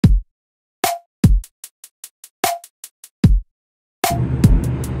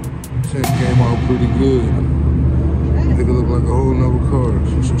out pretty good. Make it look like a whole nother car.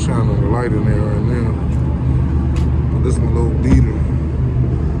 She should shine on the light in there right now. But this is my little beater.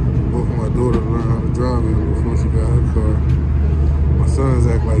 Both my daughter learned how to drive it before she got her car. My sons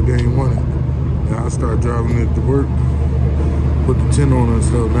act like they ain't want it. And I start driving it to work. Put the tint on and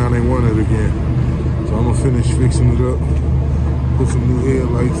stuff. Now they want it again. So I'm gonna finish fixing it up. Put some new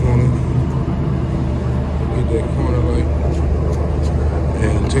headlights on it. Get that corner light.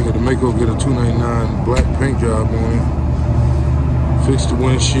 And take it to Mako, get a $299 black paint job on it. Fix the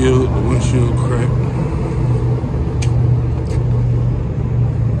windshield cracked.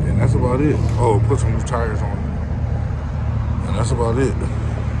 And that's about it. Oh, put some new tires on it. And that's about it.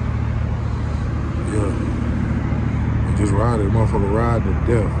 Yeah. And just ride it, motherfucker, ride to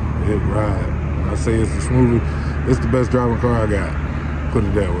death. It ride. When I say it's the smoothest, it's the best driving car I got. Put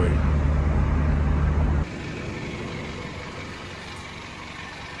it that way.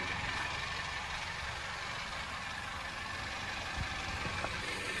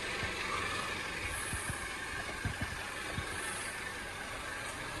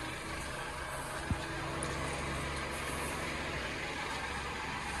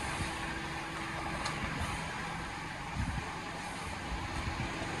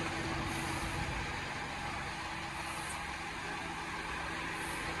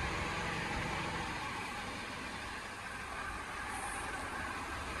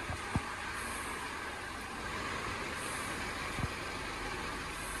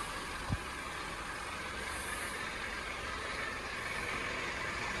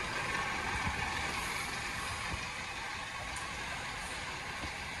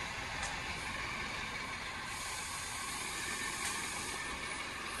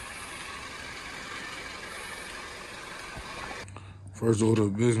 First order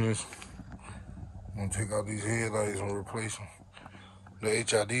of business, I'm gonna take out these headlights and replace them. The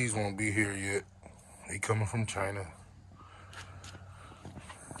HIDs won't be here yet. They coming from China.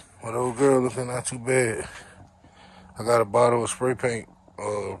 But old girl looking not too bad. I got a bottle of spray paint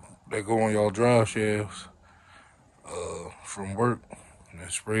that go on y'all drive shafts from work. And I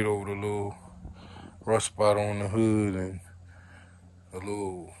sprayed over the little rust spot on the hood and the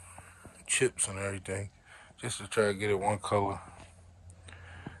little chips and everything, just to try to get it one color.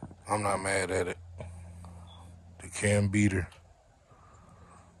 I'm not mad at it. The CAMBEATER.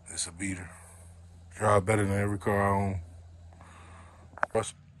 It's a beater. Drive better than every car I own.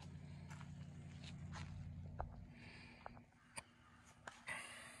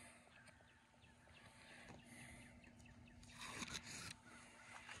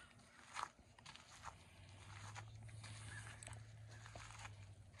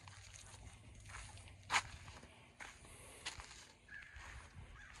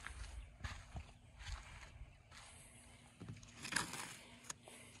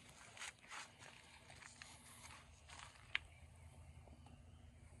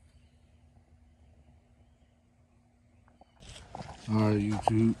 Alright,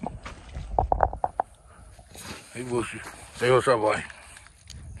 YouTube. Hey, Bushy. Say what's up, buddy.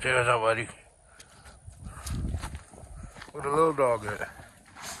 Say what's up, buddy. Where the little dog at?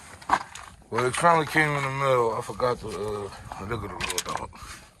 Well, it finally came in the middle. I forgot to, look at the little dog.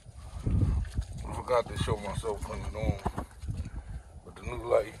 I forgot to show myself putting it on. But the new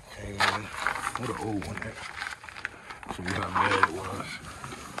light came in. Where the old one at? So we how bad it was.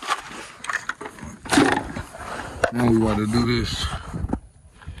 Now we about to do this.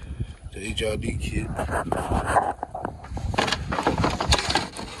 The HID kit.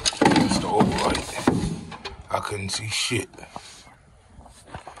 It's the old light. I couldn't see shit.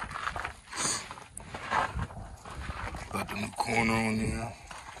 Got the new corner on there.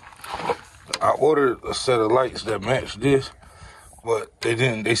 I ordered a set of lights that match this, but they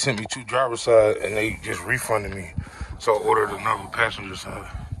didn't. They sent me 2 driver's side and they just refunded me. So I ordered another passenger side.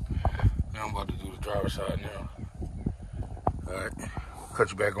 Now I'm about to do the driver's side now. Alright, cut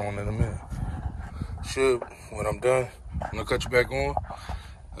you back on in a minute. When I'm done, when I cut you back on,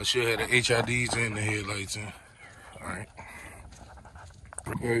 I should have the HIDs and the headlights in. Alright.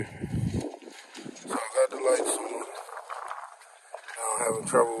 Okay. So I got the lights on. Now I'm having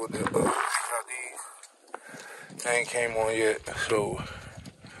trouble with the HIDs. They ain't came on yet, so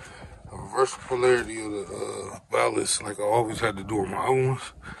a reverse polarity of the ballasts like I always had to do with my own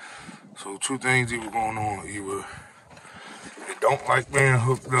ones. So 2 things either going on. Either it don't like being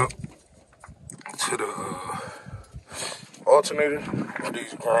hooked up to the alternator, or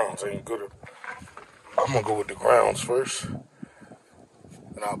these grounds ain't good. I'm gonna go with the grounds first,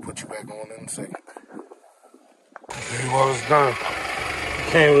 and I'll put you back on in a second. Okay, while it's done,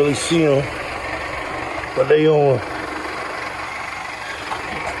 you can't really see them, but they on.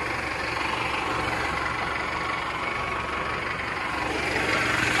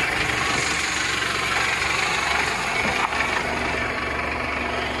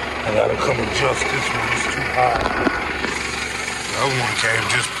 I gotta come adjust this one, it's too high. The other one came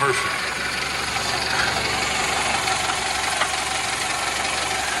just perfect.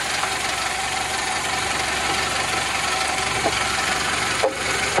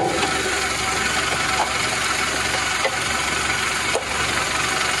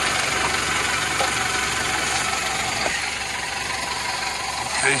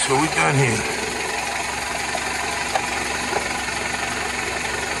 Okay, so we done here.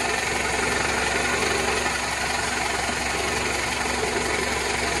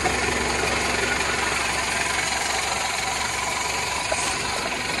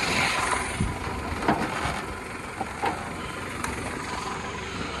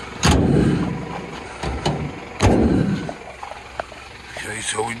 Okay,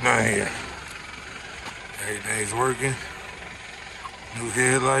 so we done here. Everything's working. New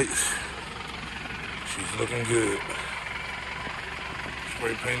headlights. She's looking good.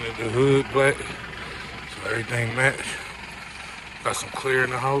 Spray painted the hood black, so everything match. Got some clear in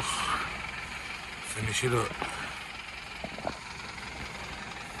the house. Finish it up.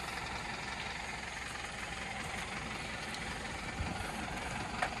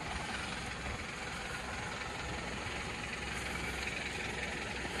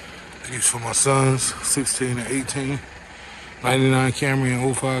 These for my sons, 16 and 18. 99 Camry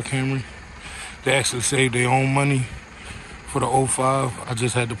and 05 Camry. They actually saved their own money for the 05. I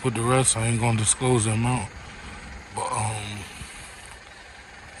just had to put the rest. I ain't gonna disclose the amount. But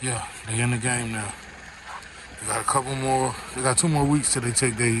yeah, they in the game now. They got a couple more. They got 2 more weeks till they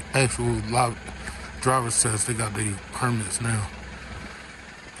take their actual driver's test. They got their permits now,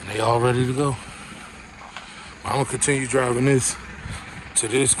 and they all ready to go. I'm gonna continue driving this to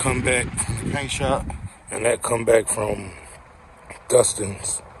this come back from the paint shop, and that come back from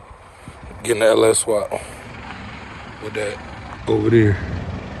Dustin's, getting the LS swap with that over there,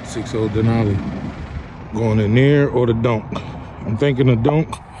 6.0 Denali. Going in there or the dunk. I'm thinking the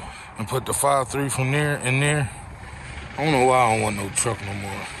dunk and put the 5.3 from there in there. I don't know why I don't want no truck no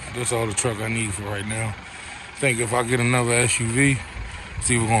more. That's all the truck I need for right now. I think if I get another SUV, it's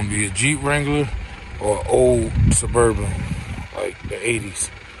either gonna be a Jeep Wrangler or an old Suburban, like the 80s,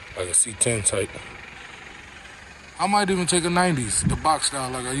 like a C10 type. I might even take a 90s, the box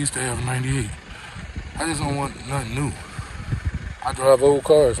style like I used to have a 98. I just don't want nothing new. I drive old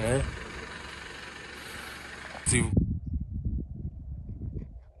cars, man. See,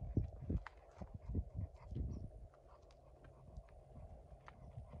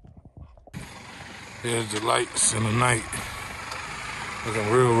 there's the lights in the night.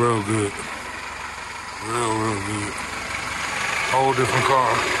 Looking real, real good. Real, real good. Whole different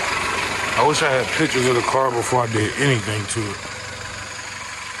car. I wish I had pictures of the car before I did anything to it.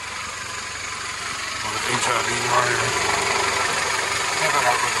 On the HID wire. I think I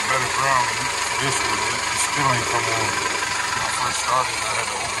gotta put a better ground for this one. It still ain't come on. When I first started, I had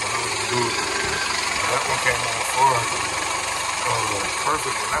to open the hood and do it. But that one came on far.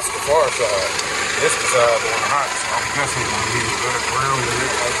 Perfect one. That's the far side. This the side on hot, so I'm guessing gonna need a better ground with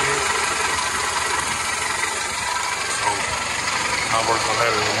it like this. So I'll work on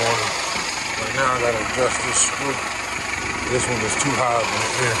that in the morning. Right now I gotta adjust this screw. This one is too high on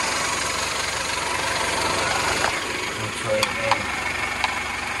here. I'll try it now.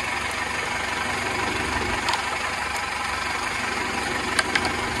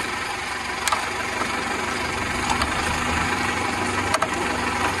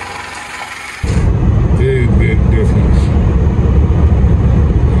 Big difference.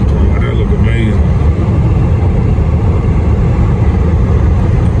 I'm talking about that look amazing.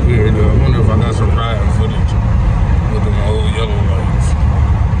 Weird though. I wonder if I got some ride footage with them old yellow lights.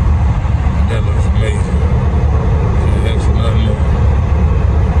 That looks amazing. Yeah, that's nothing more.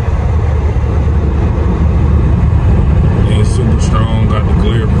 Yeah, it's super strong, got the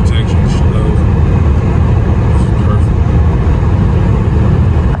glare protection stuff. It's perfect.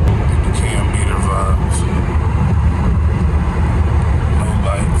 The CAMBEATER vibes. No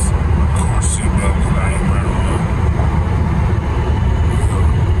lights. Of course, seatbelts, I ain't wearing them.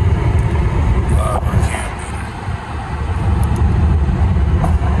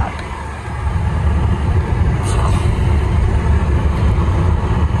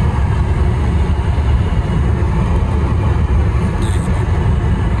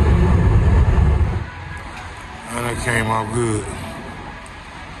 Came out good.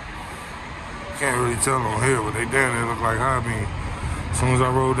 Can't really tell on here, but they damn near look like high beams. As soon as I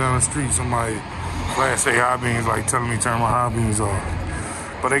rode down the street, somebody Class A high beams like telling me to turn my high beams off.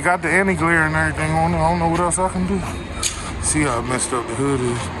 But they got the anti-glare and everything on there. I don't know what else I can do. See how messed up the hood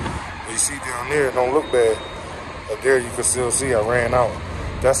is. But you see down there, it don't look bad. Up there you can still see I ran out.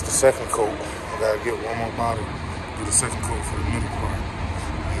 That's the second coat. I gotta get one more body, do the second coat for the middle part.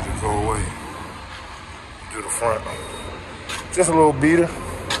 Let it go away. Do the front. Just a little beater.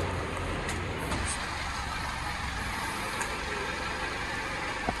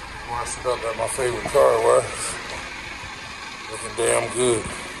 Wash it up like my favorite car was. Looking damn good.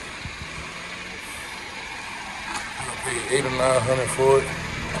 I paid $800 or $900 for it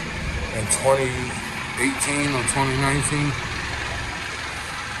in 2018 or 2019.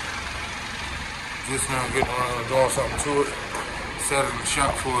 Just now getting around and doing something to it. Sat in the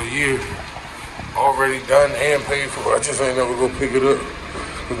shop for a year. Already done and paid for it. I just ain't never go pick it up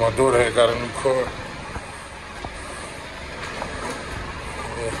because my daughter had got a new car.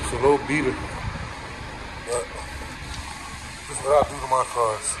 Yeah, it's a little beater. But this is what I do to my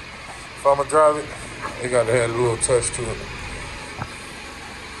cars. If I'ma drive it, they gotta have a little touch to it.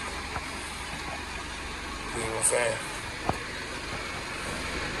 You know what I'm saying?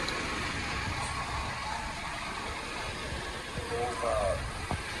 Oh God.